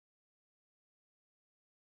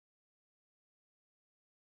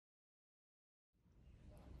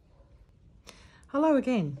Hello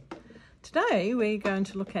again. Today we're going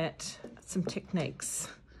to look at some techniques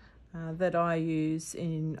that I use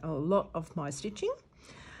in a lot of my stitching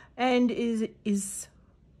and is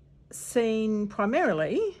seen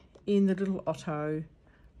primarily in the Little Otto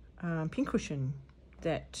pincushion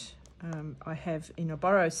that I have in a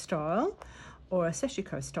borrow style or a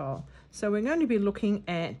sashiko style. So we're going to be looking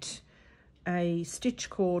at a stitch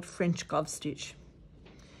called French glove stitch.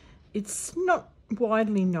 It's not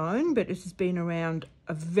widely known, but it has been around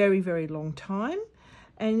a very, very long time,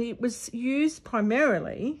 and it was used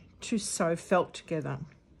primarily to sew felt together,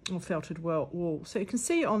 or felted wool. So you can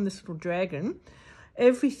see on this little dragon,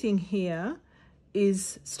 everything here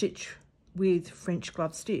is stitched with French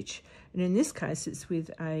glove stitch, and in this case it's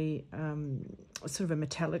with a sort of a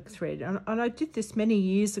metallic thread, and I did this many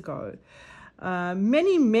years ago,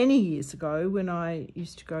 many years ago, when I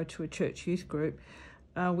used to go to a church youth group.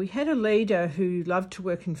 We had a leader who loved to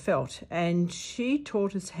work in felt, and she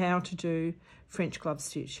taught us how to do French glove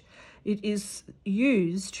stitch. It is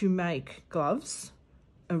used to make gloves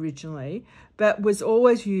originally, but was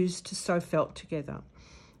always used to sew felt together.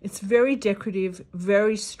 It's very decorative,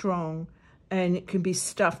 very strong, and it can be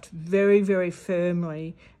stuffed very, very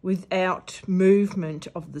firmly without movement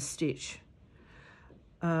of the stitch.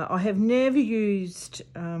 I have never used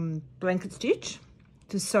blanket stitch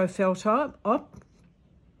to sew felt up.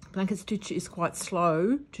 Blanket stitch is quite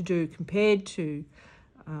slow to do compared to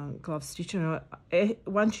glove stitch, and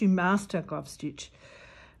once you master glove stitch,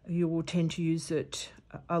 you will tend to use it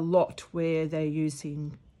a lot where they're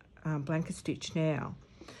using blanket stitch now.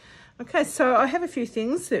 Okay, so I have a few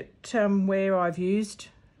things that where I've used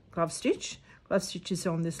glove stitch. Glove stitch is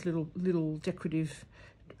on this little decorative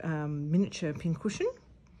miniature pincushion.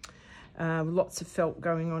 Lots of felt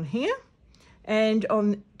going on here, and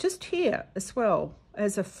on just here as well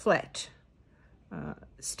as a flat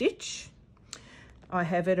stitch. I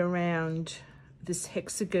have it around this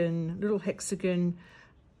little hexagon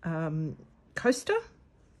coaster,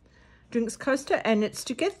 drinks coaster, and it's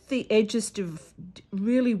to get the edges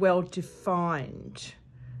really well defined,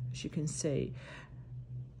 as you can see.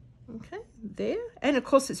 Okay, there, and of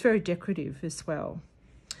course it's very decorative as well.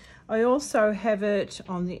 I also have it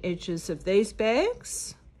on the edges of these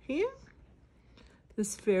bags here.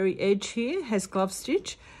 This very edge here has glove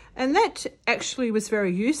stitch, and that actually was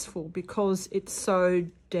very useful because it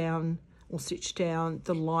sewed down or stitched down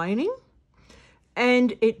the lining,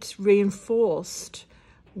 and it reinforced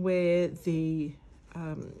where the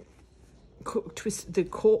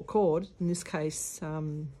cord, in this case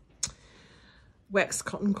wax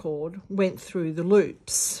cotton cord, went through the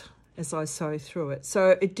loops as I sew through it.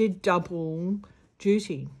 So it did double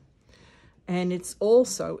duty. And it's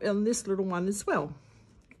also on this little one as well,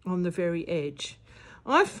 on the very edge.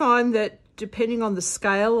 I find that depending on the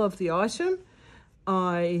scale of the item,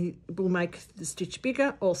 I will make the stitch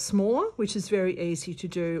bigger or smaller, which is very easy to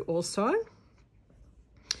do also.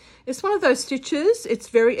 It's one of those stitches, it's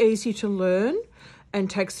very easy to learn and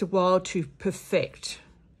takes a while to perfect.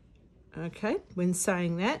 Okay, when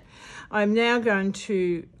saying that, I'm now going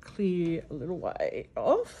to clear a little way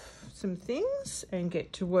off some things and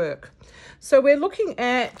get to work. So we're looking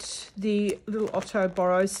at the Little Otto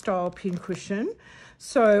borrow style pincushion,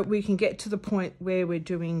 so we can get to the point where we're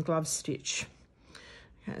doing glove stitch.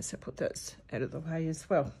 Okay, so put those out of the way as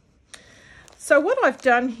well. So what I've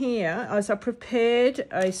done here is I prepared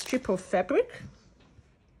a strip of fabric,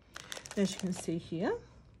 as you can see here.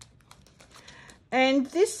 And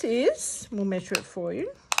this is, we'll measure it for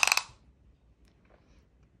you,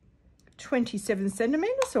 27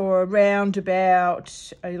 centimetres, or around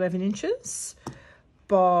about 11 inches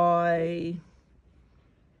by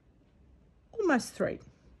almost 3.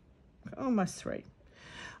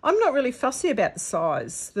 I'm not really fussy about the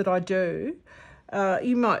size that I do.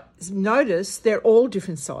 You might notice they're all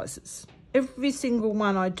different sizes. Every single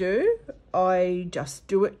one I do, I just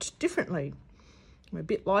do it differently. I'm a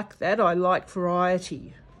bit like that. I like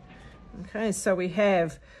variety. Okay, so we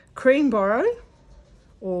have cream borrow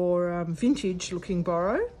or vintage looking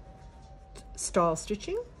borrow style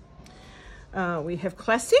stitching. We have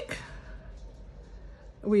classic.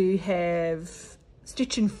 We have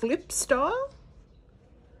stitch and flip style,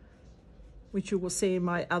 which you will see in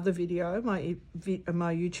my other video, my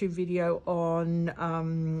YouTube video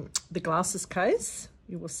on the glasses case.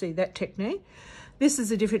 You will see that technique. This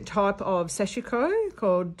is a different type of sashiko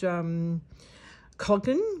called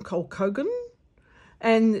Kogan,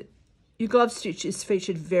 and your glove stitch is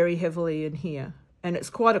featured very heavily in here, and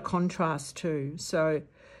it's quite a contrast too. So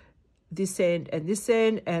this end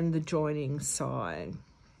and the joining side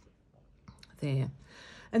there.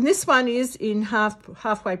 And this one is in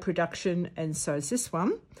halfway production, and so is this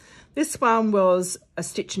one. This one was a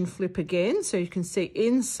stitch and flip again, so you can see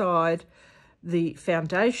inside the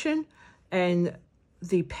foundation and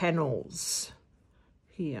the panels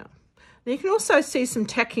here. Now you can also see some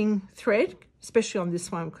tacking thread, especially on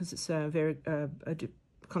this one because it's a very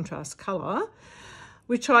contrast colour,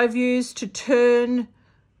 which I've used to turn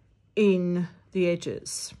in the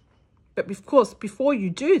edges. But of course, before you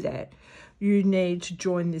do that, you need to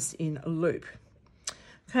join this in a loop.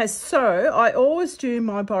 Okay, so I always do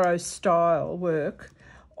my borrow style work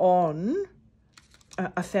on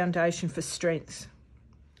a foundation for strength.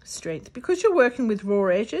 Because you're working with raw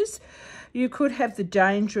edges, you could have the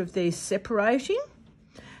danger of these separating,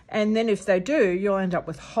 and then if they do, you'll end up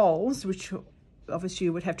with holes, which obviously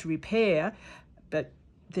you would have to repair, but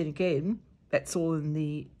then again, that's all in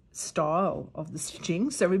the style of the stitching,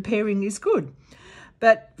 so repairing is good.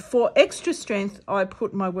 But for extra strength, I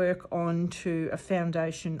put my work onto a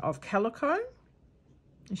foundation of calico,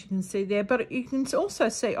 as you can see there. But you can also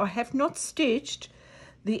see I have not stitched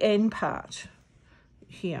the end part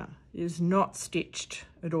here. It is not stitched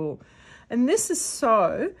at all. And this is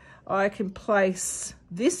so I can place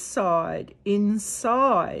this side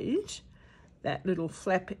inside that little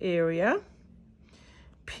flap area,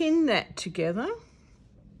 pin that together,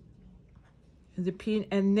 the pin,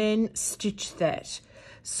 and then stitch that.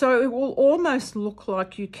 So it will almost look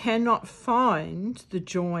like you cannot find the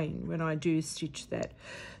join when I do stitch that.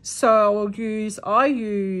 So I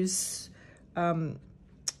use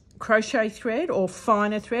crochet thread or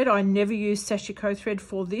finer thread. I never use sashiko thread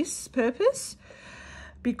for this purpose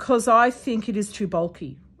because I think it is too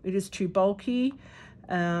bulky. It is too bulky.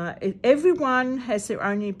 Everyone has their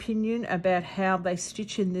own opinion about how they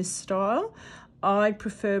stitch in this style. I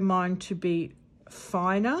prefer mine to be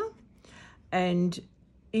finer, and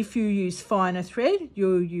if you use finer thread,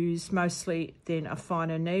 you'll use mostly then a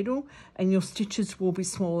finer needle, and your stitches will be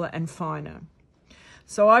smaller and finer.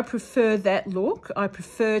 So I prefer that look. I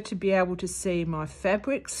prefer to be able to see my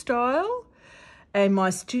fabric style, and my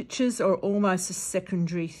stitches are almost a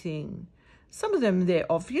secondary thing. Some of them, they're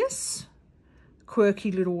obvious,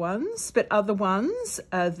 quirky little ones, but other ones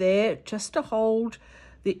are there just to hold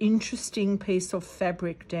the interesting piece of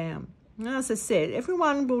fabric down. Now, as I said,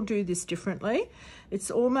 everyone will do this differently.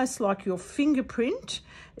 It's almost like your fingerprint.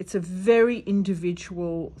 It's a very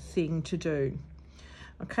individual thing to do.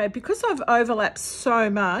 Okay, because I've overlapped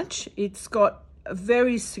so much, it's got a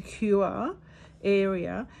very secure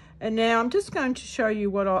area. And now I'm just going to show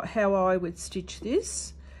you how I would stitch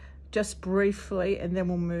this, just briefly, and then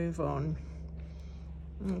we'll move on.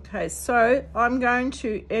 Okay, so I'm going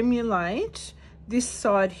to emulate this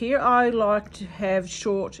side here. I like to have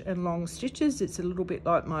short and long stitches. It's a little bit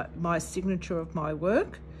like my signature of my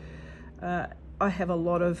work. I have a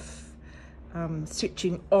lot of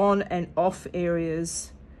stitching on and off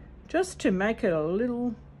areas just to make it a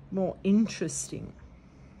little more interesting,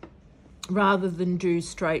 rather than do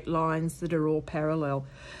straight lines that are all parallel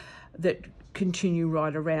that continue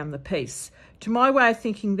right around the piece. To my way of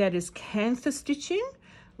thinking, that is cantha stitching,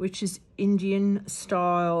 which is Indian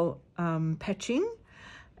style patching,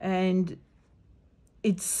 and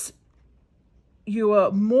you are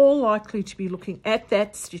more likely to be looking at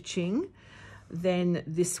that stitching than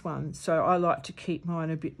this one. So I like to keep mine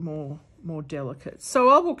a bit more delicate. So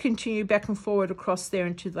I will continue back and forward across there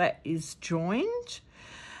until that is joined,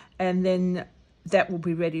 and then that will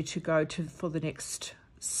be ready to go for the next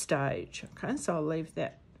stage. Okay, so I'll leave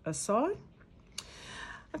that aside.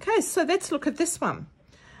 Okay, so let's look at this one.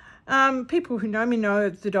 People who know me know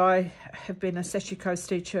that I have been a sashiko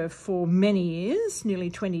stitcher for many years, nearly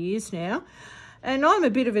 20 years now, and I'm a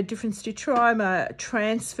bit of a different stitcher. I'm a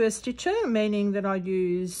transfer stitcher, meaning that I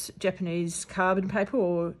use Japanese carbon paper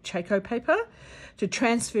or Chaco paper to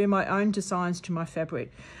transfer my own designs to my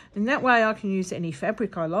fabric. And that way I can use any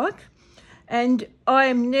fabric I like, and I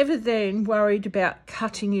am never then worried about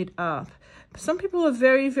cutting it up. Some people are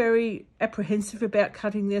very, very apprehensive about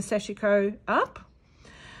cutting their sashiko up.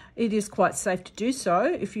 It is quite safe to do so.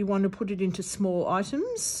 If you want to put it into small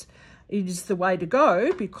items, it is the way to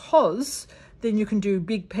go, because then you can do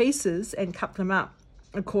big pieces and cut them up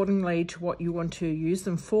accordingly to what you want to use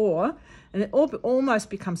them for, and it almost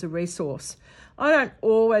becomes a resource. I don't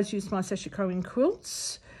always use my sashiko in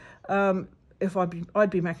quilts. I'd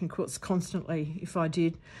be making quilts constantly if I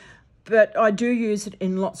did, but I do use it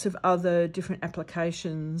in lots of other different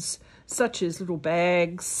applications, such as little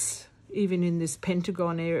bags, even in this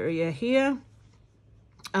pentagon area here,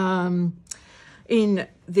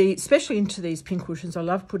 especially into these pincushions. I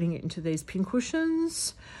love putting it into these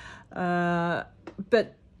pincushions, but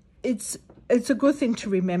it's a good thing to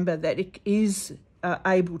remember that it is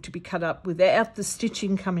able to be cut up without the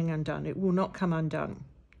stitching coming undone. It will not come undone.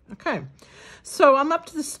 Okay, so I'm up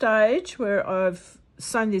to the stage where I've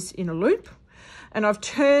sewn this in a loop, and I've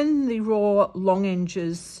turned the raw long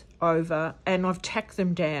edges over and I've tacked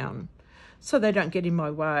them down so they don't get in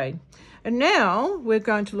my way. And now we're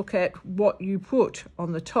going to look at what you put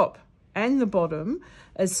on the top and the bottom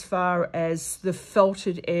as far as the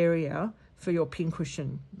felted area for your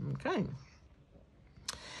pincushion. Okay.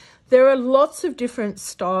 There are lots of different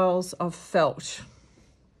styles of felt,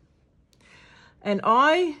 and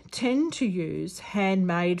I tend to use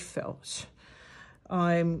handmade felt.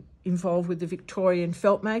 I'm involved with the Victorian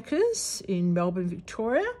felt makers in Melbourne,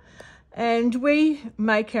 Victoria, and we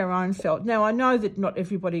make our own felt. Now, I know that not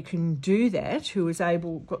everybody can do that, who is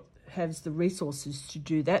has the resources to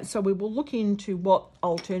do that, so we will look into what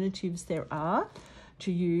alternatives there are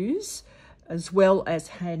to use, as well as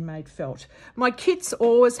handmade felt. My kits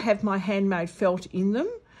always have my handmade felt in them,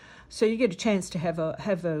 so you get a chance to have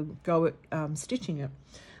a go at stitching it.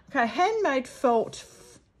 Okay, handmade felt,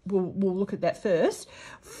 we'll look at that first.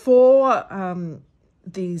 For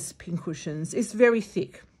these pincushions, it's very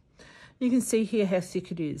thick. You can see here how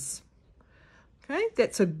thick it is. Okay,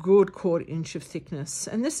 that's a good 1/4 inch of thickness.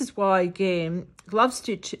 And this is why, again, glove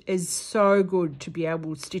stitch is so good to be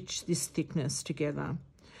able to stitch this thickness together.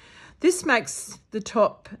 This makes the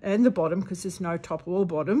top and the bottom, because there's no top or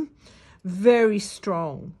bottom, very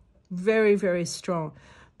strong, very, very strong.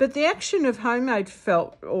 But the action of homemade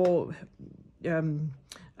felt, or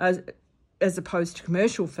as opposed to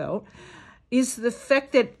commercial felt, is the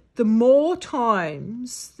fact that the more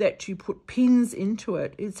times that you put pins into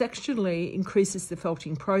it, it actually increases the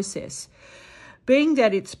felting process. Being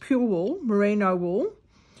that it's pure wool, merino wool,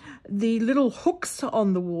 the little hooks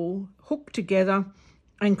on the wool hook together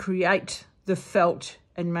and create the felt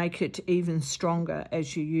and make it even stronger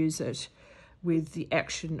as you use it with the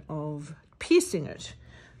action of piercing it.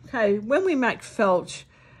 Okay, when we make felt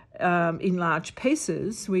in large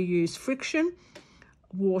pieces, we use friction,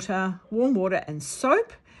 water, warm water and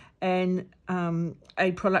soap, and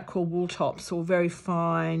a product called wool tops, or very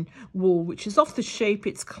fine wool, which is off the sheep.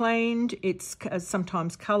 It's cleaned, it's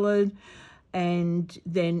sometimes coloured, and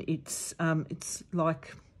then it's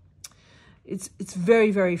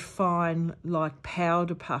very, very fine, like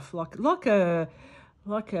powder puff, like a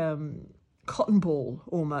cotton ball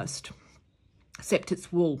almost, except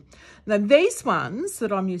it's wool. Now these ones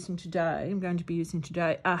that I'm going to be using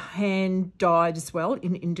today, are hand dyed as well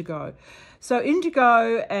in indigo. So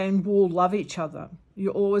indigo and wool love each other. You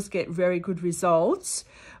always get very good results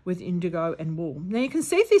with indigo and wool. Now you can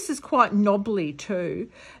see this is quite knobbly too.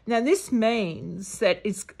 Now this means that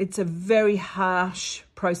it's a very harsh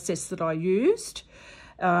process that I used,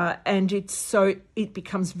 and it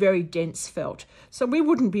becomes very dense felt. So we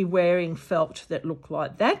wouldn't be wearing felt that look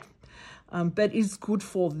like that, but is good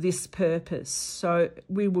for this purpose. So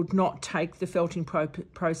we would not take the felting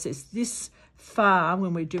process this far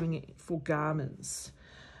when we're doing it for garments.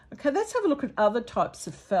 Okay, let's have a look at other types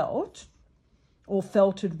of felt, or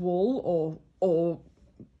felted wool, or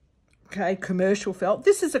commercial felt.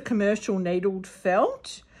 This is a commercial needled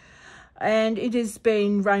felt, and it has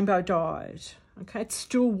been rainbow dyed. Okay, it's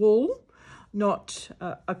still wool, not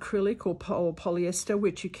acrylic or polyester,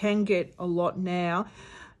 which you can get a lot now.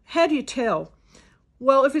 How do you tell?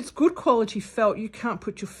 Well, if it's good quality felt, you can't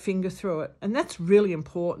put your finger through it. And that's really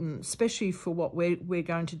important, especially for what we're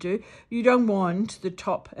going to do. You don't want the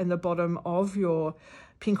top and the bottom of your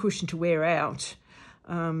pincushion to wear out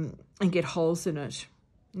and get holes in it.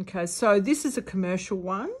 Okay, so this is a commercial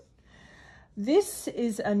one. This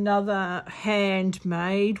is another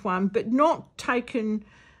handmade one, but not taken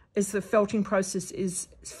as the felting process is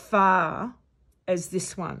far as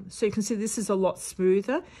this one. So you can see this is a lot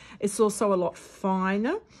smoother. It's also a lot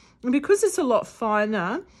finer. And because it's a lot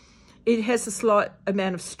finer, it has a slight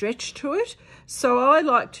amount of stretch to it. So I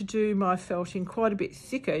like to do my felting quite a bit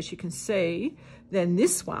thicker, as you can see, than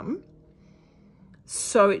this one.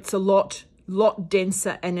 So it's a lot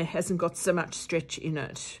denser, and it hasn't got so much stretch in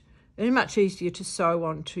it. And much easier to sew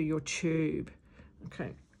onto your tube.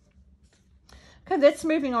 Okay, that's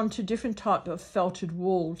moving on to different type of felted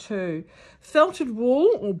wool too. Felted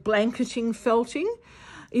wool, or blanketing felting,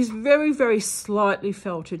 is very, very slightly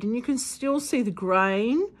felted, and you can still see the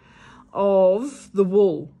grain of the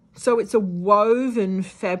wool. So it's a woven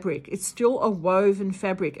fabric. It's still a woven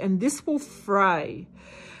fabric, and this will fray.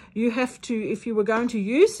 You have to, if you were going to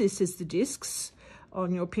use this as the discs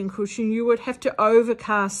on your pincushion, you would have to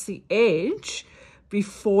overcast the edge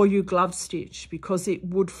before you glove stitch, because it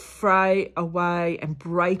would fray away and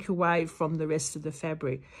break away from the rest of the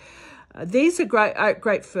fabric. These are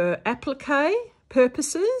great for applique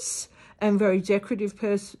purposes and very decorative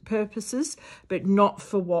purposes, but not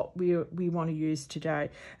for what we want to use today.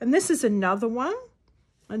 And this is another one,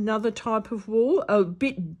 another type of wool, a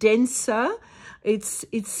bit denser.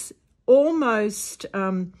 It's almost,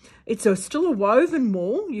 still a woven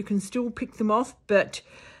wool. You can still pick them off, but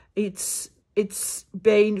it's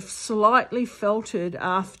been slightly felted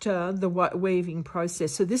after the weaving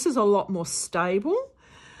process. So this is a lot more stable.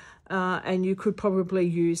 And you could probably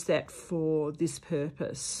use that for this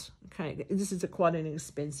purpose. Okay, this is quite an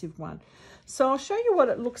expensive one. So I'll show you what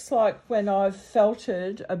it looks like when I've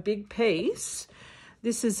felted a big piece.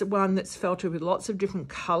 This is one that's felted with lots of different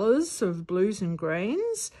colours of blues and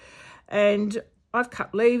greens. And I've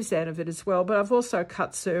cut leaves out of it as well, but I've also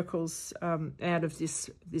cut circles out of this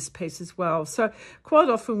piece as well. So quite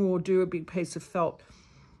often we'll do a big piece of felt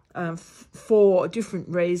for different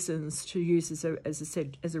reasons to use as I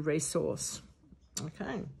said, as a resource.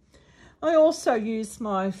 Okay. I also use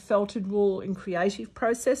my felted wool in creative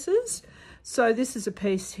processes. So this is a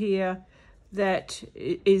piece here that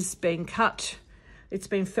is being cut. It's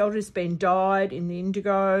been felted, it's been dyed in the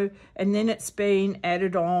indigo, and then it's been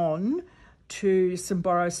added on to some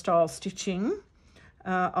borrow style stitching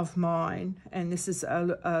of mine. And this is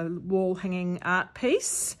a wall hanging art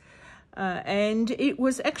piece. And it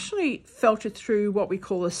was actually felted through what we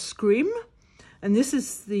call a scrim, and this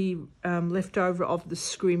is the leftover of the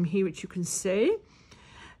scrim here, which you can see,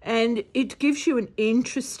 and it gives you an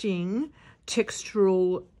interesting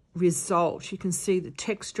textural result. You can see the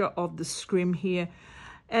texture of the scrim here,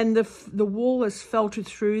 and the wool is felted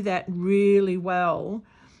through that really well.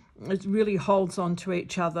 It really holds on to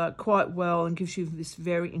each other quite well and gives you this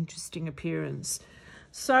very interesting appearance.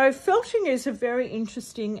 So felting is a very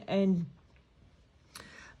interesting and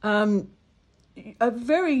a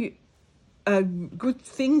very good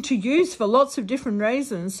thing to use for lots of different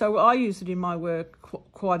reasons. So I use it in my work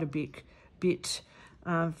quite a bit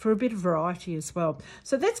for a bit of variety as well.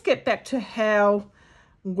 So let's get back to how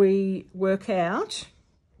we work out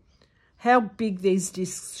how big these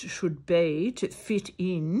discs should be to fit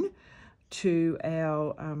in to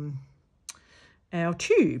our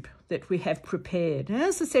tube that we have prepared. And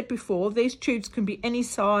as I said before, these tubes can be any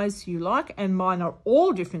size you like, and mine are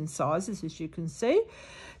all different sizes, as you can see.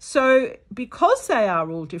 So because they are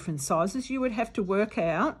all different sizes, you would have to work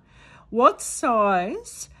out what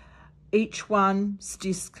size each one's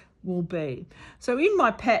disc will be. So in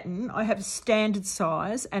my pattern, I have a standard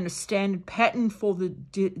size, and a standard pattern for the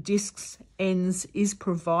discs ends is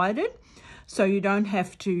provided. So you don't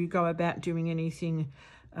have to go about doing anything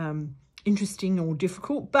interesting or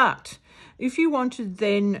difficult. But if you wanted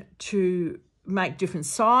then to make different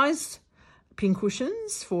size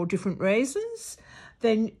pincushions for different reasons,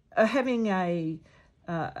 then having a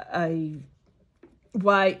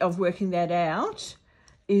way of working that out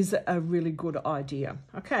is a really good idea.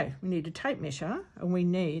 Okay, we need a tape measure and we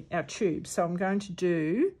need our tube. So I'm going to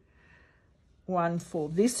do one for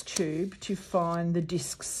this tube to find the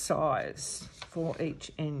disc size for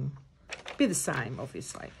each end. Be the same,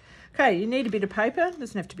 obviously. Okay, you need a bit of paper. It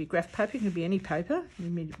doesn't have to be graph paper, it can be any paper. You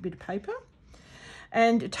need a bit of paper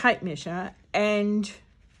and a tape measure and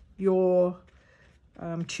your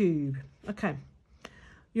tube. Okay,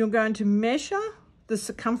 you're going to measure the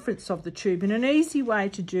circumference of the tube, and an easy way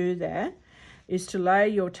to do that is to lay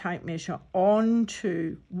your tape measure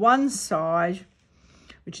onto one side,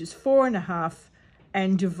 which is 4.5,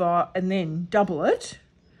 and divide, and then double it,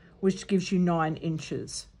 which gives you 9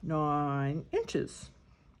 inches. 9 inches.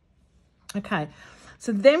 Okay,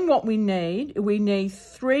 so then what we need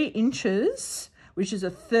 3 inches, which is a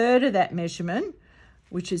third of that measurement,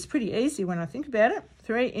 which is pretty easy when I think about it.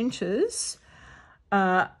 3 inches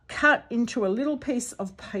cut into a little piece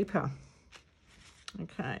of paper.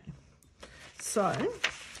 Okay, so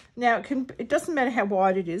now it doesn't matter how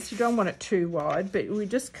wide it is. You don't want it too wide, but we're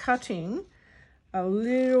just cutting a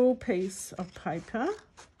little piece of paper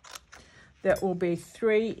that will be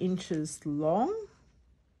 3 inches long.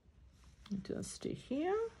 Just to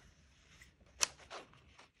here.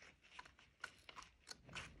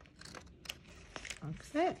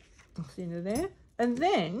 Like that, into there. And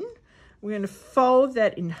then we're going to fold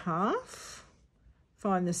that in half,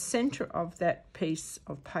 find the center of that piece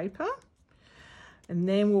of paper, and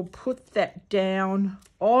then we'll put that down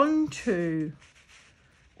onto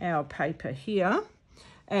our paper here.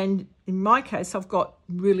 And in my case, I've got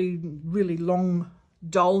really, really long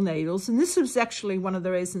doll needles, and this was actually one of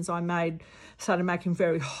the reasons I started making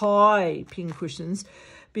very high pincushions,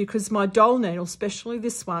 because my doll needle, especially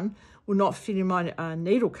this one, will not fit in my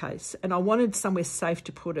needle case, and I wanted somewhere safe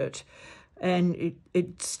to put it. And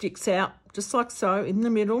it sticks out just like so in the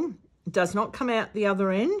middle. It does not come out the other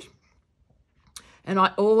end. And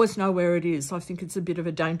I always know where it is. I think it's a bit of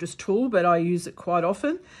a dangerous tool, but I use it quite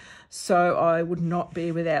often. So I would not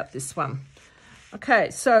be without this one. Okay,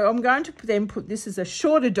 so I'm going to then put this as a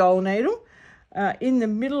shorter doll needle in the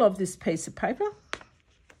middle of this piece of paper.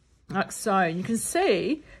 Like so. You can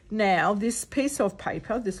see now this piece of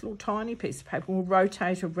paper, this little tiny piece of paper, will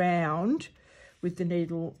rotate around with the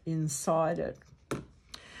needle inside it.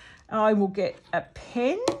 I will get a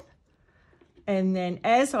pen, and then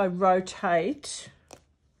as I rotate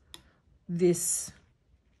this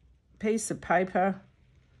piece of paper,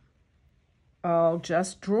 I'll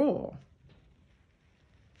just draw.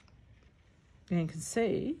 And you can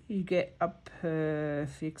see you get a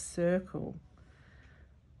perfect circle.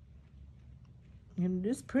 And it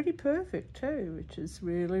is pretty perfect too, which is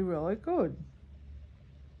really, really good.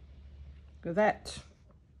 Look at that.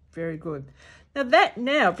 Very good. Now that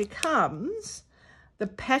now becomes the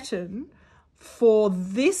pattern for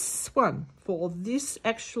this one, for this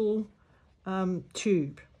actual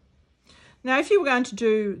tube. Now, if you were going to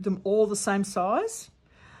do them all the same size,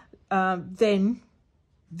 then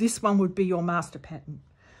this one would be your master pattern.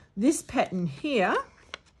 This pattern here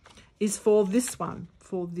is for this one,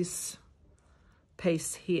 for this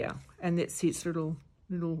piece here, and that's its little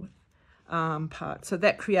part. So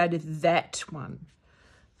that created that one.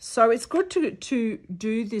 So it's good to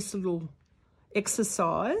do this little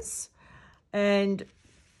exercise, and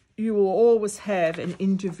you will always have an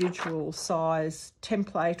individual size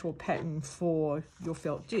template or pattern for your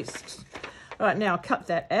felt discs. All right, now I'll cut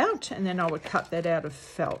that out, and then I would cut that out of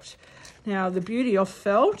felt. Now, the beauty of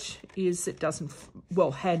felt is it doesn't,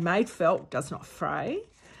 well, handmade felt does not fray.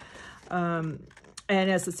 And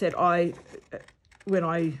as I said, when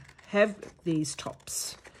I have these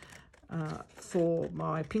tops for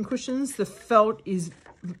my pincushions, the felt is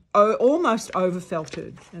almost over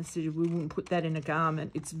felted. As I said, we wouldn't put that in a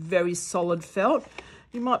garment. It's very solid felt.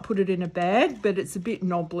 You might put it in a bag, but it's a bit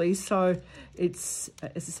knobbly. So it's,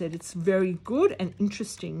 as I said, it's very good and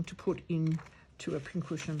interesting to put into a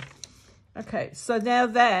pincushion. Okay, so now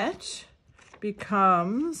that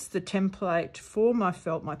becomes the template for my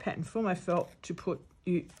felt, my pattern for my felt to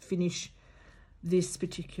finish this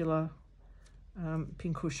particular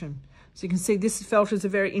pincushion. So you can see this felt is a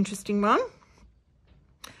very interesting one.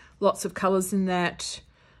 Lots of colours in that,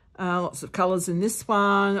 lots of colours in this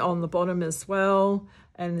one, on the bottom as well,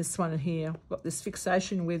 and this one here. Got this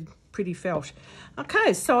fixation with pretty felt.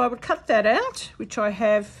 Okay, so I would cut that out, which I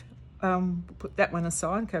have, put that one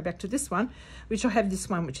aside, go back to this one, which I have this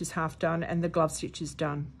one, which is half done, and the glove stitch is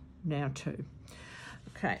done now too.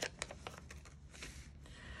 Okay.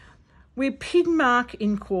 We pin mark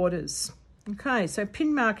in quarters. Okay, so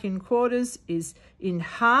pin mark in quarters is in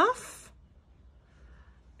half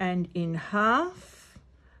and in half.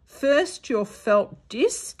 First your felt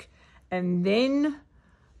disc and then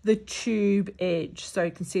the tube edge. So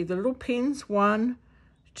you can see the little pins, 1,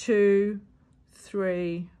 2,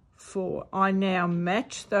 3, 4. I now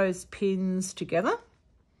match those pins together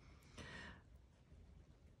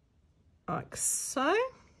like so.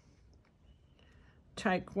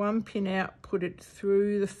 Take one pin out, put it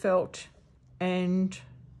through the felt and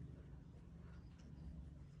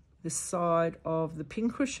the side of the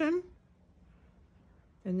pincushion,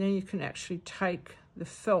 and then you can actually take the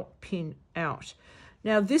felt pin out.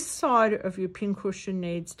 Now this side of your pincushion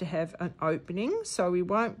needs to have an opening, so we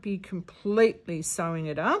won't be completely sewing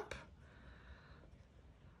it up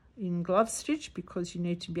in glove stitch because you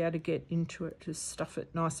need to be able to get into it to stuff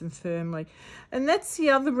it nice and firmly. And that's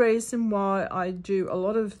the other reason why I do a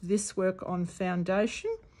lot of this work on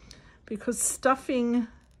foundation, because stuffing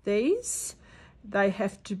these,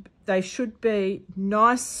 they should be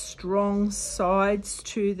nice strong sides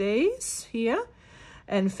to these here,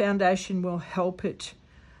 and foundation will help it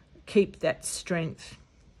keep that strength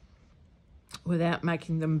without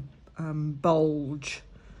making them bulge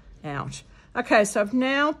out. Okay, so I've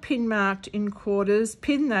now pin marked in quarters,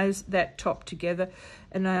 pin that top together,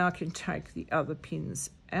 and now I can take the other pins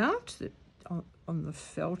out on the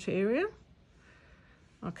felt area.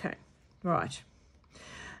 Okay, right.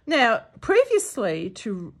 Now, previously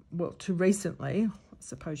to recently, I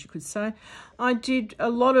suppose you could say, I did a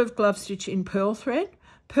lot of glove stitch in pearl thread,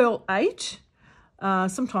 pearl 8,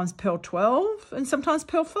 sometimes pearl 12, and sometimes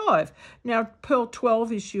pearl 5. Now, pearl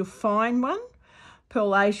 12 is your fine one.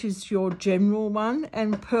 Pearl 8 is your general one,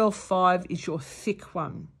 and pearl 5 is your thick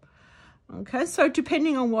one. Okay, so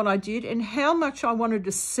depending on what I did and how much I wanted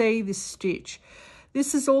to see this stitch,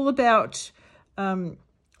 This is all about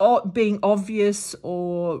being obvious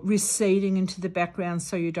or receding into the background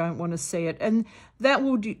so you don't want to see it. And that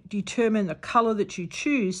will determine the colour that you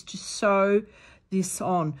choose to sew this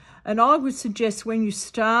on. And I would suggest when you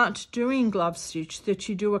start doing glove stitch that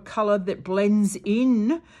you do a colour that blends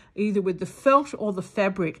in either with the felt or the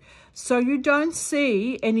fabric, so you don't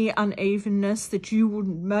see any unevenness that you would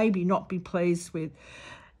maybe not be pleased with.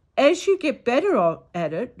 As you get better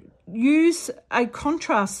at it, use a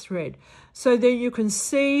contrast thread so that you can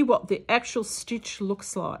see what the actual stitch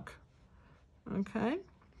looks like. Okay.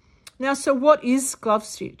 Now, so what is glove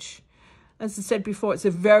stitch? As I said before, it's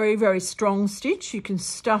a very, very strong stitch. You can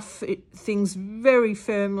stuff things very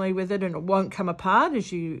firmly with it and it won't come apart,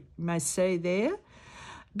 as you may see there.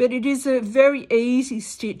 But it is a very easy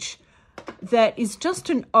stitch that is just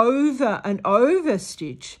an over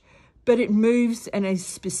stitch, but it moves in a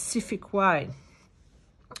specific way.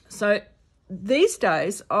 So these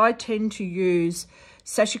days I tend to use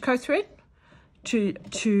sashiko thread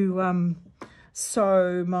to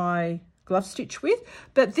sew my glove stitch with,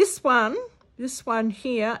 but this one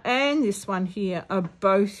here and this one here are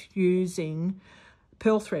both using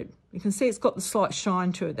pearl thread. You can see it's got the slight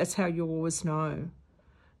shine to it. That's how you always know.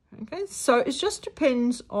 Okay, so it just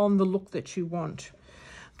depends on the look that you want.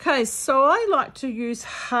 Okay, so I like to use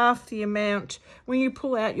half the amount. When you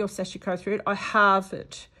pull out your sashiko thread, I halve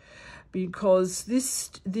it because this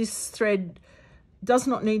thread does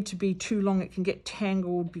not need to be too long. It can get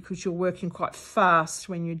tangled because you're working quite fast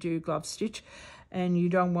when you do glove stitch and you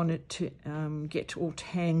don't want it to get all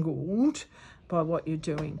tangled by what you're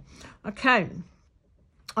doing. Okay,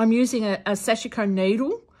 I'm using a sashiko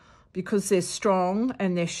needle because they're strong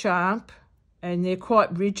and they're sharp and they're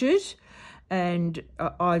quite rigid, and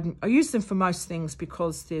I use them for most things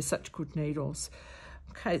because they're such good needles.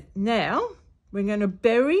 Okay, now we're going to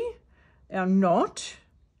bury our knot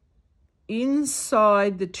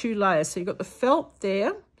inside the two layers. So you've got the felt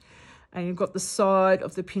there and you've got the side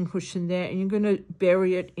of the pincushion there, and you're going to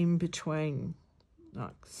bury it in between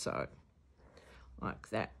like so, like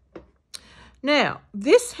that. Now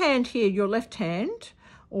this hand here, your left hand,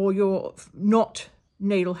 or your not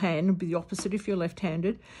needle hand, would be the opposite if you're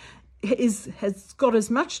left-handed, has got as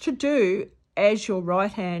much to do as your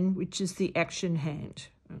right hand, which is the action hand,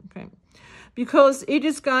 okay? Because it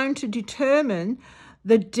is going to determine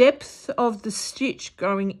the depth of the stitch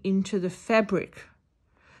going into the fabric.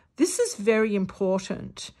 This is very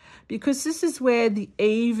important because this is where the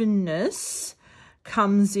evenness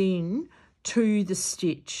comes in to the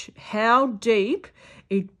stitch, how deep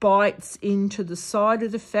it bites into the side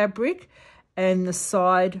of the fabric and the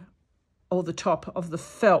side or the top of the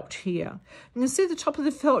felt here. You can see the top of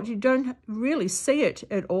the felt, you don't really see it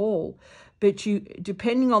at all, but you,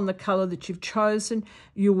 depending on the colour that you've chosen,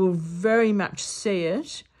 you will very much see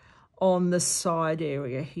it on the side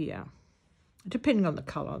area here, depending on the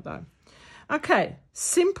colour though. Okay,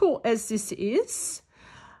 simple as this is,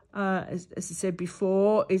 as I said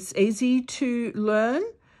before, it's easy to learn,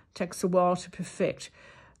 takes a while to perfect.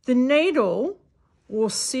 The needle will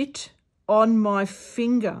sit on my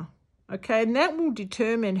finger, okay, and that will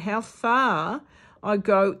determine how far I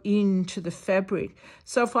go into the fabric.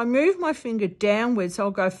 So if I move my finger downwards,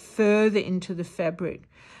 I'll go further into the fabric.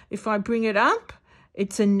 If I bring it up,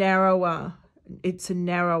 it's a narrower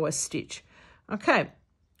stitch. Okay,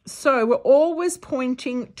 so we're always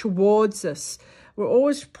pointing towards us. We're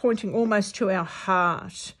always pointing almost to our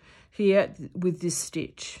heart here with this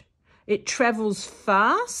stitch. It travels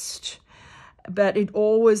fast, but it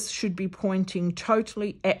always should be pointing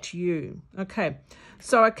totally at you. Okay,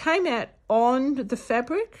 so I came out on the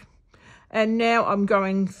fabric and now I'm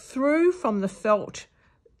going through from the felt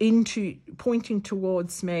into pointing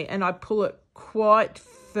towards me, and I pull it quite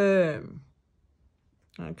firm.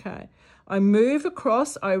 Okay, I move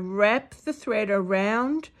across, I wrap the thread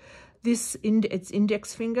around its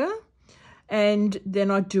index finger, and then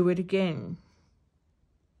I do it again.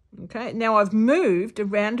 Okay, now I've moved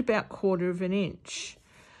around about 1/4 of an inch.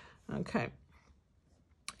 Okay,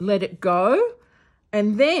 let it go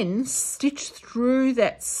and then stitch through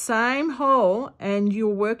that same hole, and you're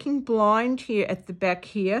working blind here at the back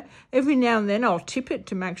here. Every now and then I'll tip it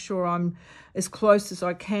to make sure I'm as close as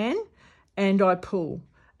I can, and I pull.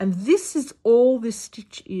 And this is all this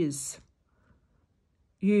stitch is.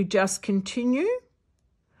 You just continue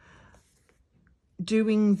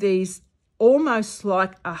doing these almost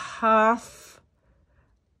like a half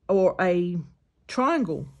or a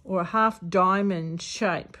triangle or a half diamond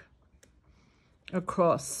shape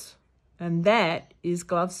across, and that is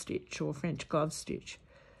glove stitch or French glove stitch.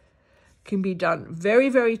 Can be done very,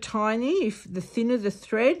 very tiny. If the thinner the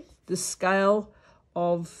thread, the scale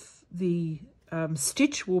of the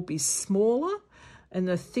stitch will be smaller, and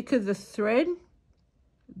the thicker the thread,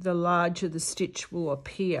 the larger the stitch will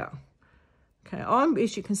appear. Okay,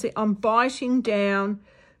 as you can see, I'm biting down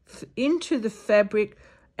into the fabric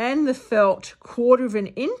and the felt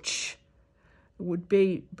 1/4 inch. It would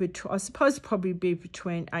be, I suppose, probably be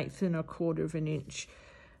between 1/8 and 1/4 inch.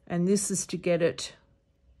 And this is to get it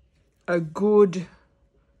a good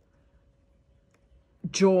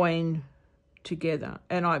join together.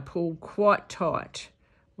 And I pull quite tight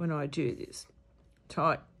when I do this.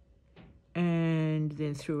 Tight, and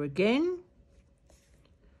then through again.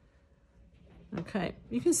 Okay,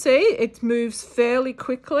 you can see it moves fairly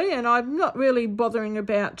quickly, and I'm not really bothering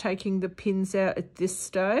about taking the pins out at this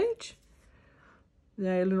stage.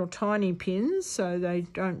 They're little tiny pins, so they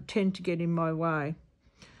don't tend to get in my way.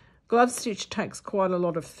 Glove stitch takes quite a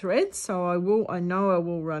lot of thread, so I know I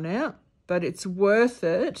will run out, but it's worth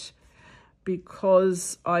it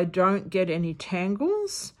because I don't get any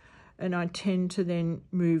tangles, and I tend to then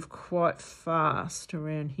move quite fast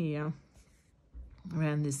around here,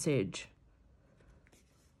 around this edge.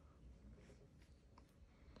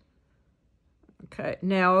 Okay,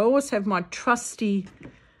 now I always have my trusty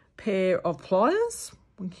pair of pliers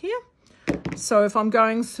on here. So if I'm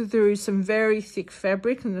going through some very thick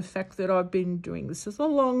fabric, and the fact that I've been doing this a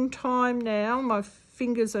long time now, my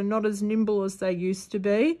fingers are not as nimble as they used to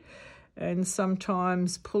be, and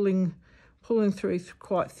sometimes pulling through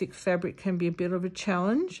quite thick fabric can be a bit of a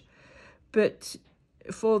challenge. But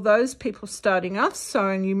for those people starting up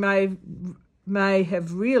sewing, you may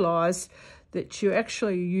have realised that you're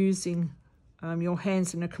actually using your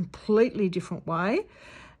hands in a completely different way,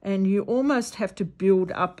 and you almost have to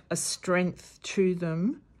build up a strength to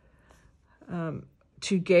them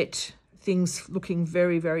to get things looking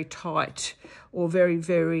very, very tight or very,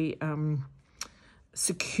 very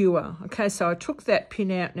secure. Okay, so I took that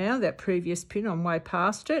pin out now, that previous pin, I'm way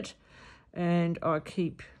past it, and I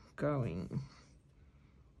keep going.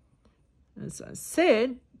 As I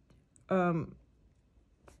said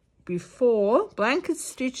before, blanket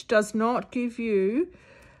stitch does not give you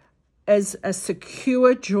as a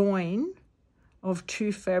secure join of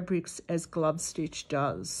two fabrics as glove stitch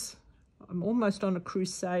does. I'm almost on a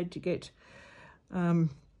crusade to get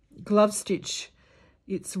glove stitch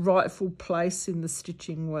its rightful place in the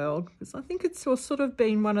stitching world, because I think it's sort of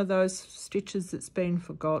been one of those stitches that's been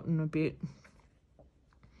forgotten a bit.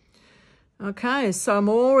 Okay, so I'm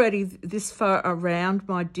already this far around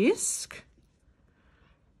my disc.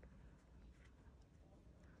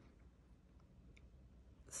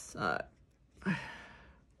 So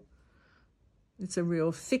it's a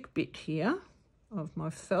real thick bit here of my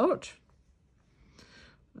felt.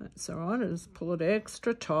 That's all right, I just pull it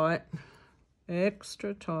extra tight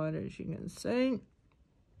as you can see.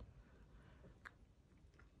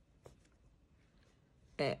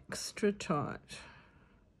 Extra tight.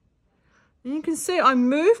 And you can see I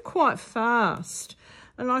move quite fast.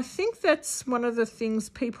 And I think that's one of the things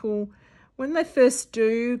people, when they first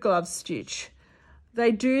do glove stitch,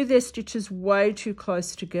 they do their stitches way too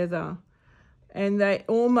close together, and they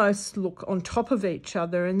almost look on top of each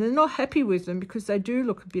other, and they're not happy with them because they do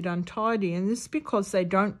look a bit untidy, and this is because they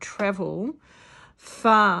don't travel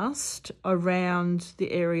fast around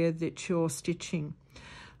the area that you're stitching.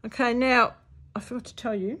 Okay, now I forgot to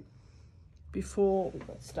tell you before we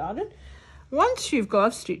got started, once you've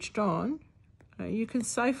glove stitched on, you can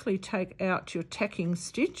safely take out your tacking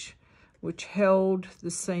stitch, which held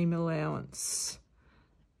the seam allowance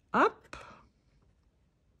up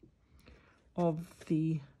of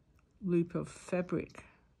the loop of fabric.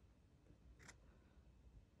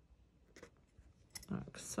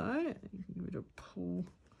 Like so, give it a pull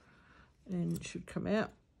and it should come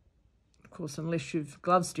out. Of course, unless you've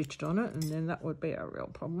glove stitched on it, and then that would be a real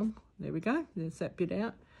problem. There we go, there's that bit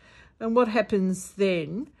out. And what happens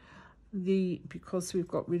then, because we've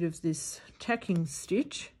got rid of this tacking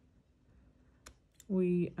stitch,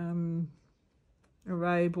 we are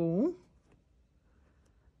able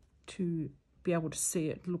to be able to see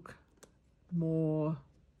it look more,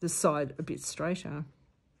 the side a bit straighter.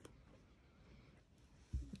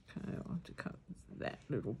 Okay, I'll have to cut that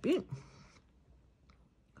little bit.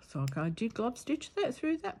 So I did glove stitch that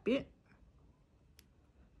through that bit.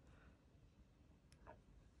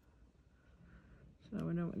 So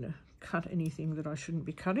I don't want to cut anything that I shouldn't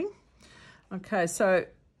be cutting. Okay, so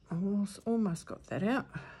I've almost got that out.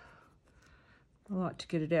 I like to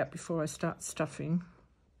get it out before I start stuffing.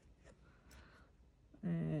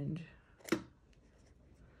 And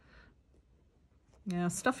now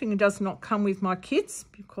stuffing does not come with my kits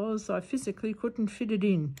because I physically couldn't fit it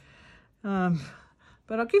in. But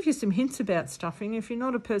But I'll give you some hints about stuffing. If you're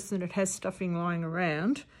not a person that has stuffing lying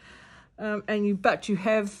around, but you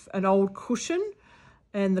have an old cushion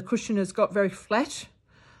and the cushion has got very flat,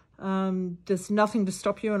 there's nothing to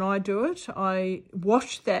stop you, and I do it. I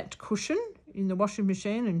wash that cushion in the washing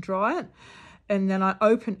machine and dry it, and then I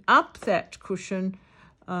open up that cushion.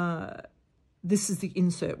 This is the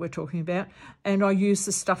insert we're talking about, and I use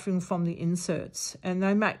the stuffing from the inserts, and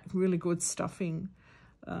they make really good stuffing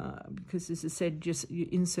because, as I said, just your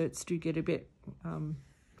inserts do get a bit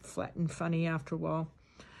flat and funny after a while.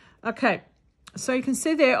 Okay, so you can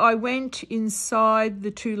see there I went inside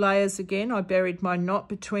the 2 layers again. I buried my knot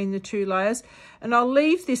between the 2 layers, and I'll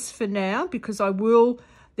leave this for now because I will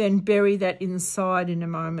then bury that inside in a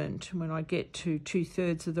moment when I get to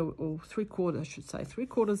 2/3 of the, or 3/4, I should say,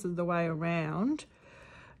 3/4 of the way around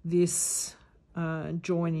this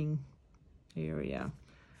joining area.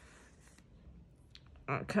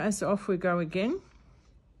 Okay, so off we go again.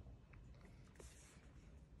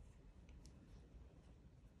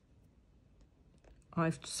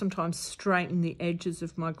 I sometimes straighten the edges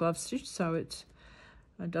of my glove stitch so it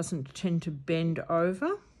doesn't tend to bend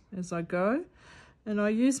over as I go. And I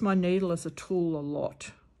use my needle as a tool a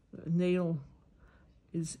lot. The needle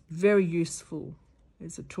is very useful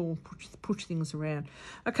as a tool to push things around.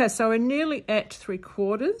 Okay, so we're nearly at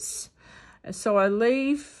 3/4. So I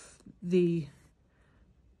leave the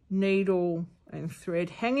needle and thread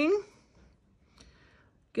hanging,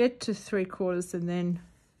 get to 3/4, and then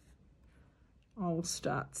I'll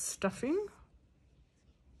start stuffing.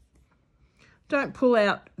 Don't pull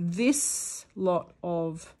out this lot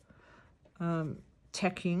of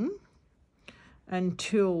tacking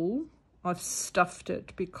until I've stuffed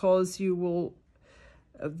it, because you will,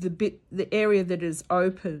 the area that is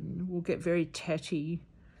open will get very tatty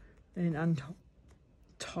and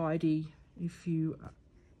untidy if you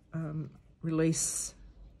release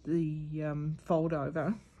the fold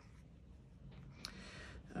over.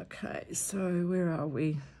 Okay, so where are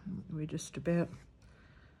we? We're just about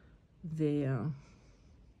there.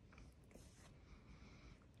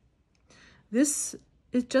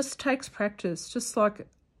 It just takes practice, just like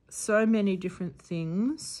so many different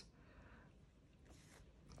things.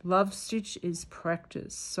 Glove stitch is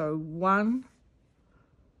practice. So 1,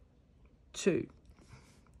 2.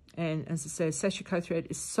 And as I say, sashiko thread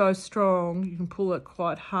is so strong, you can pull it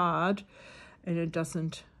quite hard and it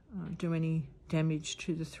doesn't do any damage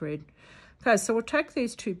to the thread. Okay, so we'll take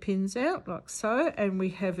these 2 pins out like so, and we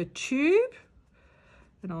have a tube,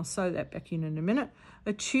 and I'll sew that back in a minute.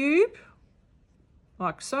 A tube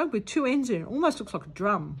like so with 2 ends in it. Almost looks like a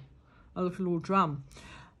drum, a little drum.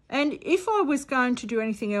 And if I was going to do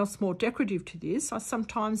anything else more decorative to this, I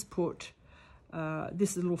sometimes put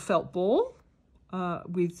this little felt ball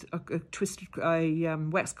with a twisted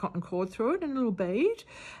wax cotton cord through it and a little bead,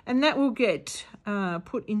 and that will get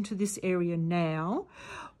put into this area now,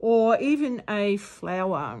 or even a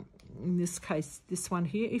flower. In this case, this one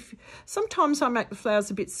here. Sometimes I make the flowers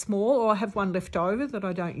a bit small, or I have one left over that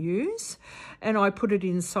I don't use, and I put it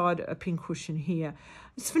inside a pin cushion here.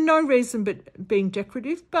 It's for no reason but being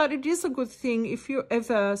decorative, but it is a good thing if you're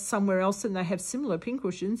ever somewhere else and they have similar pin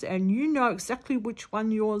cushions and you know exactly which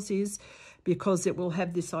one yours is, because it will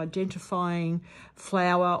have this identifying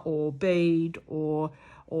flower or bead or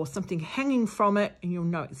something hanging from it, and you'll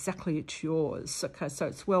know exactly it's yours. Okay, so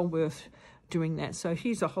it's well worth doing that. So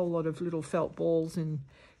here's a whole lot of little felt balls in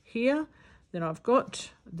here that I've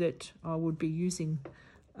got that I would be using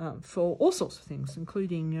for all sorts of things,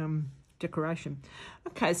 including decoration.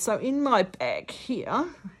 Okay, so in my bag here, I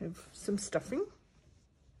have some stuffing.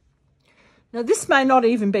 Now this may not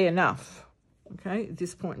even be enough, okay, at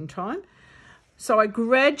this point in time. So I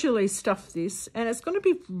gradually stuff this, and it's going to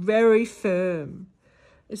be very firm.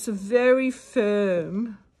 It's a very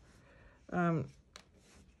firm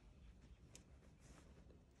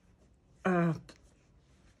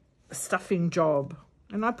stuffing job,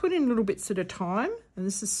 and I put in little bits at a time, and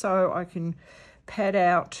this is so I can pad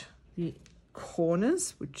out the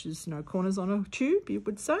corners, which is no corners on a tube, you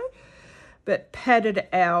would say, but pad it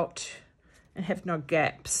out and have no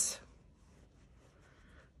gaps.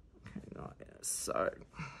 Okay,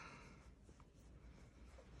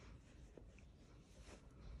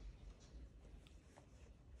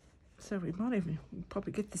 so we might even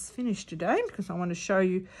probably get this finished today, because I want to show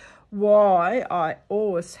you why I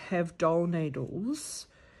always have doll needles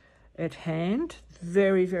at hand.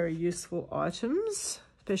 Very, very useful items,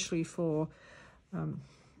 especially for,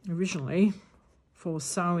 originally, for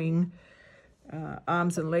sewing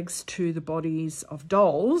arms and legs to the bodies of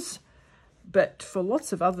dolls, but for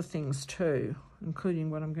lots of other things too, including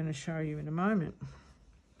what I'm going to show you in a moment.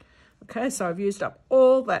 Okay, so I've used up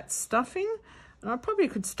all that stuffing, and I probably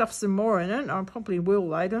could stuff some more in it. I probably will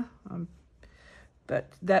later, but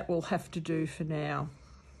that will have to do for now.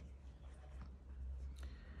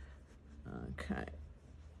 Okay.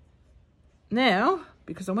 Now,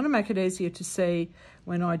 because I want to make it easier to see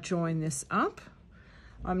when I join this up,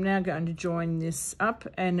 I'm now going to join this up,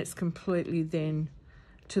 and it's completely then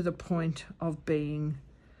to the point of being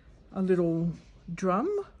a little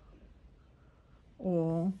drum,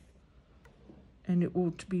 and it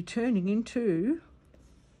will be turning into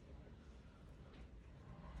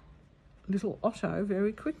Little Otto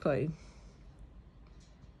very quickly.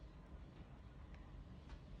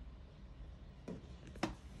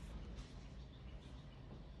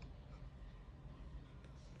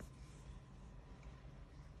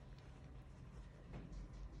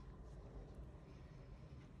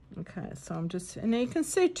 Okay, so I'm just, and you can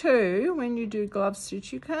see too, when you do glove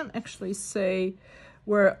stitch, you can't actually see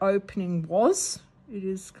where opening was. It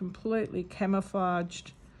is completely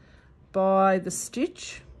camouflaged by the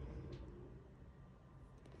stitch.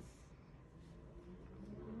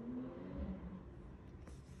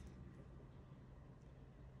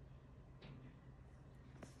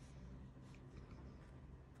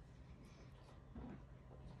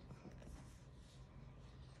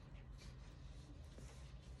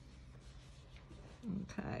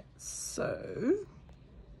 Okay, so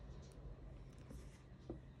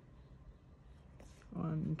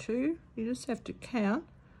 1, 2, you just have to count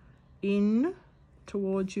in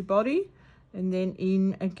towards your body and then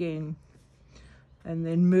in again and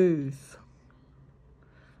then move.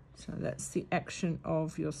 So that's the action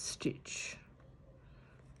of your stitch.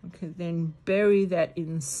 Okay, then bury that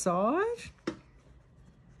inside.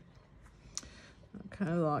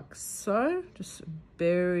 Okay, like so, just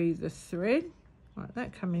bury the thread like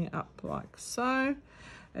that, coming up like so,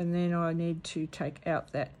 and then I need to take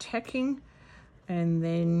out that tacking and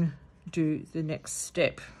then do the next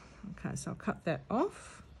step. Okay, so I'll cut that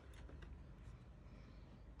off.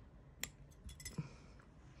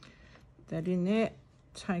 That in there,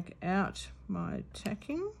 take out my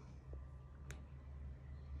tacking.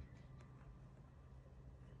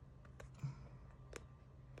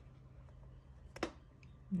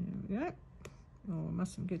 There we go. Oh, I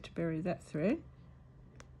mustn't get to bury that thread.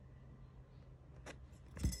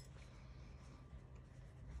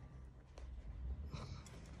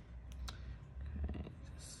 Okay,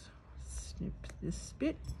 just snip this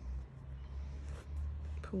bit,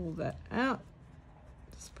 pull that out,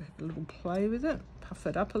 just have a little play with it, puff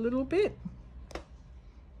it up a little bit.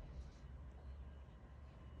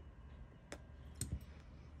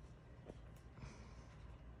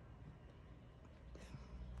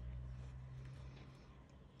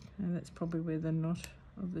 And that's probably where the knot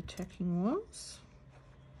of the tacking was.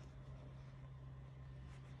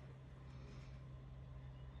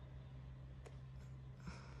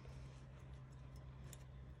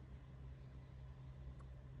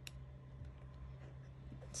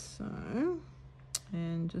 So,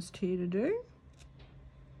 and just here to do.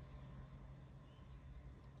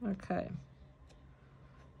 Okay.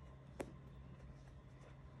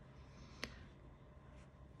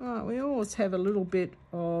 Right, we always have a little bit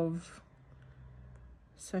of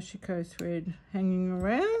sashiko thread hanging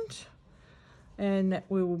around, and that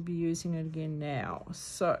we will be using it again now.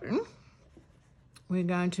 So we're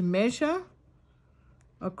going to measure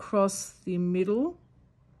across the middle.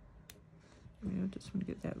 I just want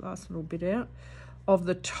to get that last little bit out of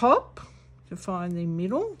the top to find the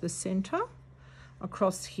middle, the center,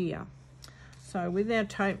 across here. So with our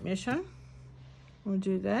tape measure, we'll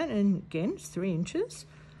do that, and again it's 3 inches.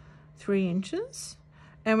 3 inches,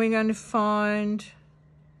 and we're going to find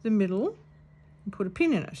the middle and put a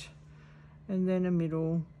pin in it, and then a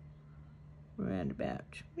middle round about,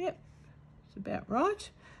 yep, it's about right.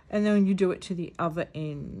 And then you do it to the other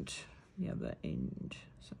end,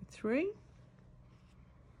 so 3,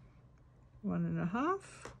 1.5,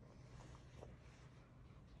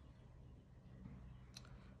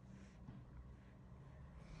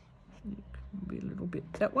 be a little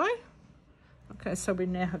bit that way. Okay, so we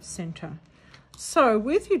now have center. So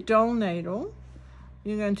with your doll needle,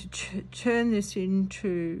 you're going to turn this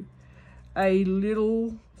into a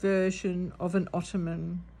little version of an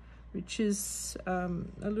ottoman, which is a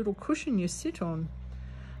little cushion you sit on.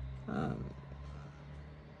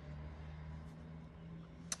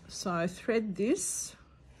 So thread this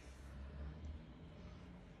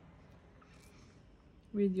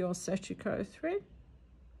with your sashiko thread.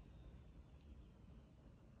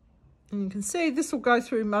 And you can see this will go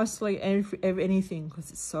through mostly anything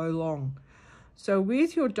because it's so long. So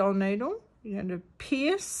with your doll needle, you're going to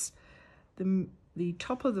pierce the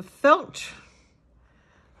top of the felt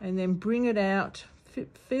and then bring it out,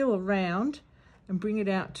 feel around and bring it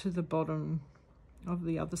out to the bottom of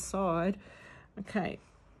the other side. Okay,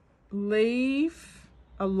 leave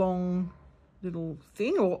a long little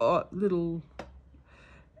thing or a little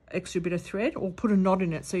extra bit of thread, or put a knot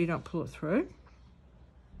in it so you don't pull it through,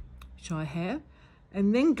 which I have,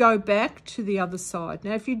 and then go back to the other side.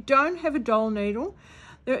 Now, if you don't have a doll needle,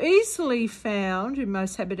 they're easily found in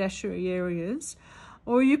most haberdashery areas,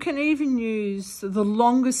 or you can even use the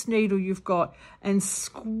longest needle you've got and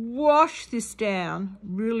squash this down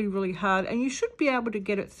really, really hard, and you should be able to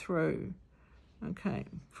get it through, okay,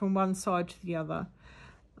 from one side to the other.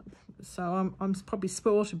 So I'm probably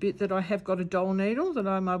spoilt a bit that I have got a doll needle that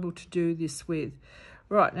I'm able to do this with.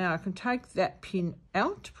 Right, now I can take that pin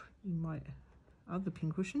out in my other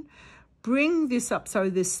pin cushion, bring this up so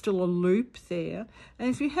there's still a loop there, and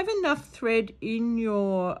if you have enough thread in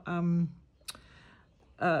your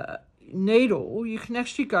needle, you can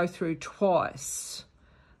actually go through twice.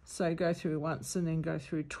 So go through once and then go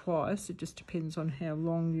through twice. It just depends on how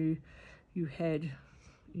long you had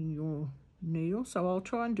in your needle. So I'll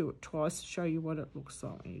try and do it twice to show you what it looks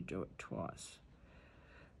like when you do it twice.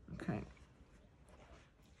 Okay,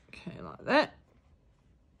 like that.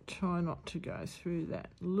 Try not to go through that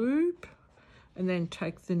loop, and then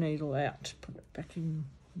take the needle out, put it back in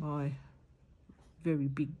my very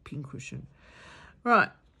big pin cushion. Right,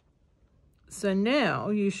 so now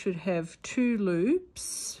you should have 2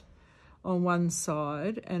 loops on one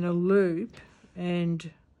side and a loop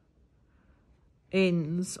and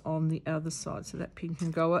ends on the other side, so that pin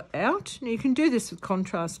can go out. And you can do this with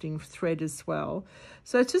contrasting thread as well.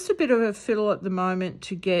 So it's just a bit of a fiddle at the moment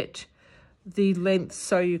to get the length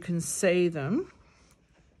so you can see them,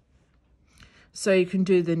 so you can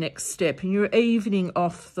do the next step, and you're evening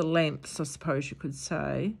off the lengths, I suppose you could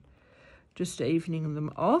say, just evening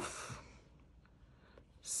them off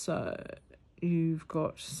so you've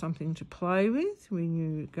got something to play with when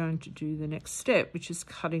you're going to do the next step, which is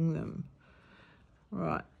cutting them.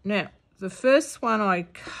 Right, now the first one I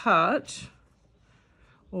cut,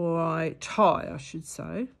 or I tie I should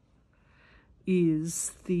say,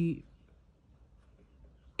 is the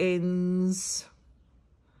ends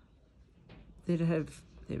that have,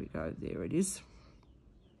 there we go, there it is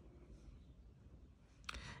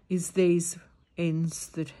these ends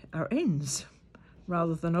that are ends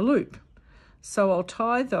rather than a loop. So I'll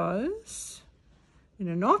tie those in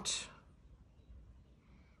a knot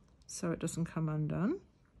so it doesn't come undone.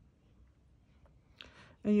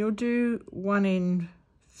 And you'll do one end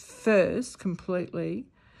first completely,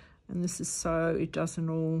 and this is so it doesn't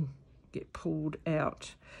all get pulled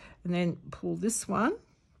out. And then pull this one,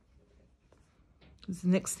 because the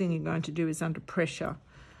next thing you're going to do is under pressure.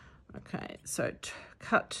 Okay, so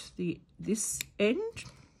cut this end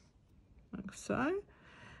like so,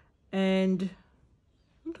 and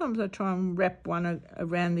sometimes I try and wrap one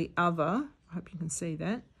around the other. I hope you can see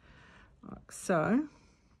that, like so,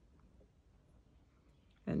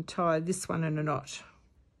 and tie this one in a knot.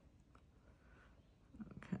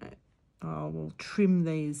 Okay, I will trim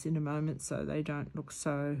these in a moment so they don't look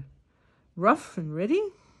so rough and ready.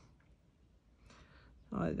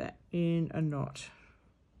 Tie that in a knot.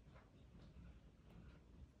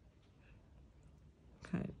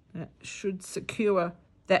 Okay, that should secure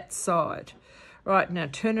that side. Right, now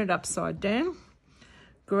turn it upside down.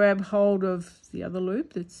 Grab hold of the other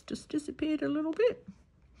loop that's just disappeared a little bit.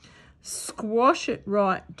 Squash it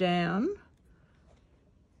right down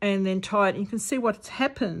and then tie it. You can see what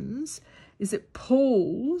happens is it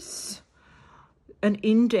pulls an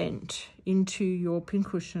indent into your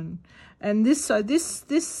pincushion. And this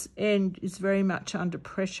end is very much under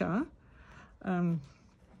pressure. I'm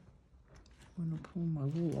going to pull my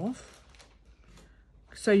wool off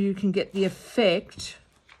so you can get the effect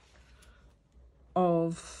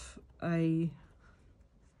of a,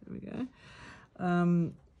 there we go,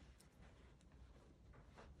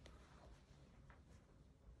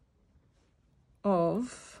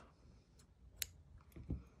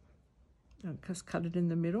 just cut it in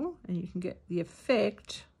the middle, and you can get the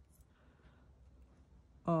effect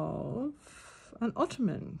of an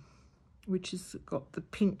ottoman, which has got the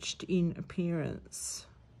pinched in appearance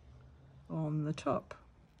on the top.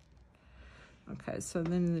 Okay, so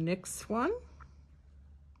then the next one,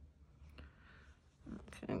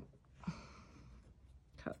 okay,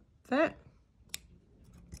 cut that,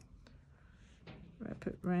 wrap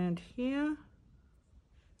it round here,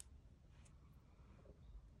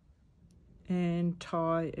 and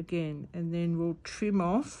tie again, and then we'll trim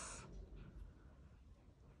off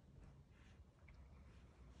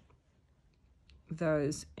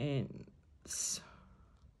those ends.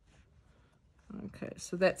 Okay,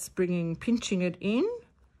 so that's pinching it in.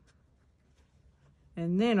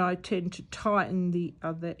 And then I tend to tighten the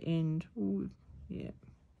other end. Ooh, yeah.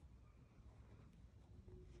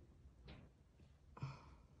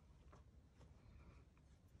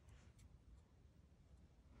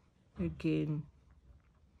 Again,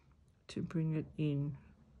 to bring it in.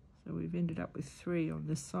 So we've ended up with 3 on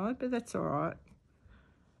this side, but that's all right.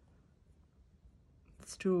 It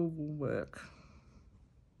still will work.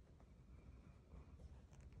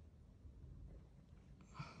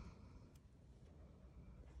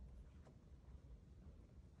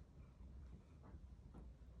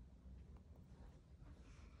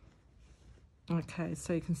 Okay,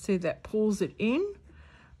 so you can see that pulls it in.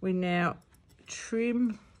 We now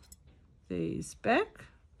trim these back.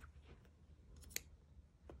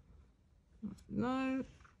 No.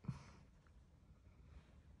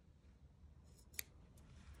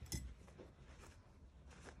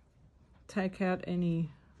 Take out any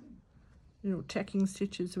little tacking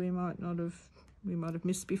stitches we might have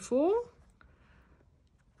missed before.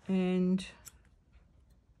 And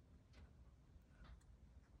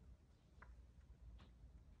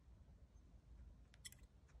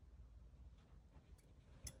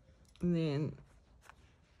then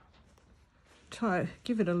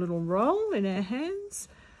give it a little roll in our hands,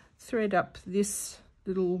 thread up this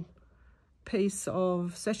little piece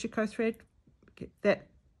of sashiko thread, get that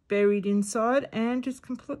buried inside, and it's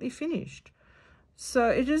completely finished. So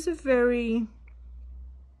it is a very,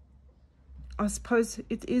 I suppose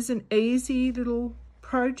it is an easy little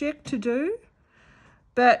project to do,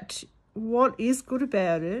 but what is good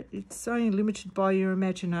about it, it's only limited by your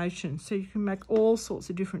imagination, so you can make all sorts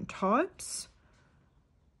of different types.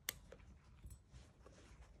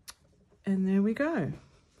 And there we go,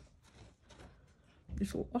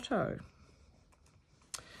 Little Otto.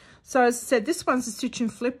 So as I said, this one's a stitch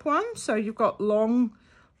and flip one, so you've got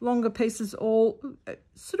longer pieces, all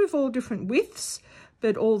sort of all different widths,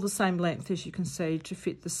 but all the same length, as you can see, to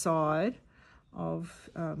fit the side of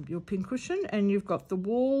your pincushion. And you've got the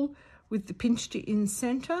wool with the pinched in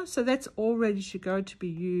centre, so that's all ready to go to be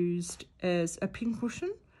used as a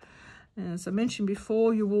pincushion. And as I mentioned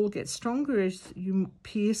before, your wool gets stronger as you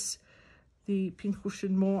pierce the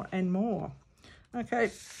pincushion more and more.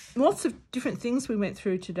 Okay, lots of different things we went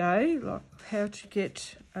through today, like how to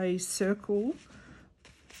get a circle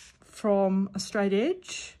from a straight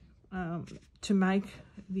edge to make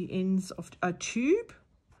the ends of a tube,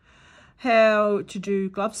 how to do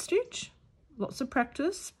glove stitch, lots of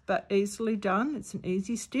practice but easily done. It's an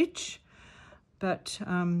easy stitch, but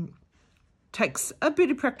takes a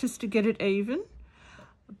bit of practice to get it even,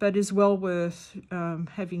 but is well worth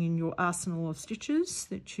having in your arsenal of stitches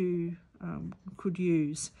that you could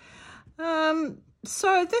use.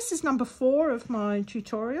 So this is number 4 of my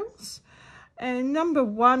tutorials, and number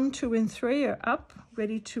 1, 2 and 3 are up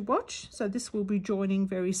ready to watch, so this will be joining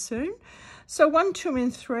very soon. So 1, 2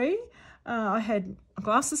 and 3, I had a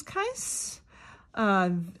glasses case,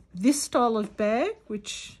 this style of bag,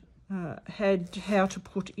 which had how to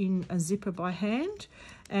put in a zipper by hand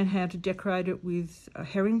and how to decorate it with a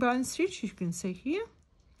herringbone stitch, you can see here.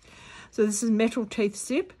 So this is metal teeth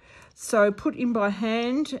zip, so put in by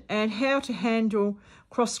hand, and how to handle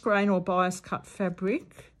cross grain or bias cut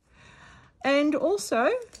fabric. And also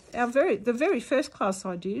the very first class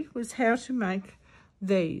I did was how to make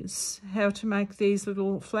these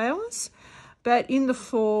little flowers, but in the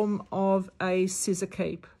form of a scissor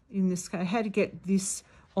keep. In this case, how to get this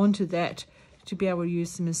onto that to be able to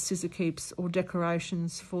use them as scissor keeps or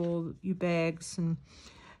decorations for your bags, and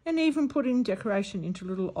even put in decoration into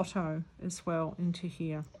Little Otto as well into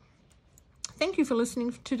here. Thank you for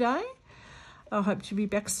listening today. I hope to be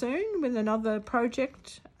back soon with another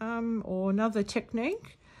project or another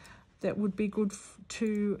technique that would be good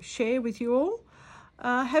to share with you all.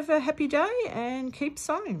 Have a happy day and keep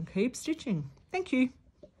sewing, keep stitching. Thank you.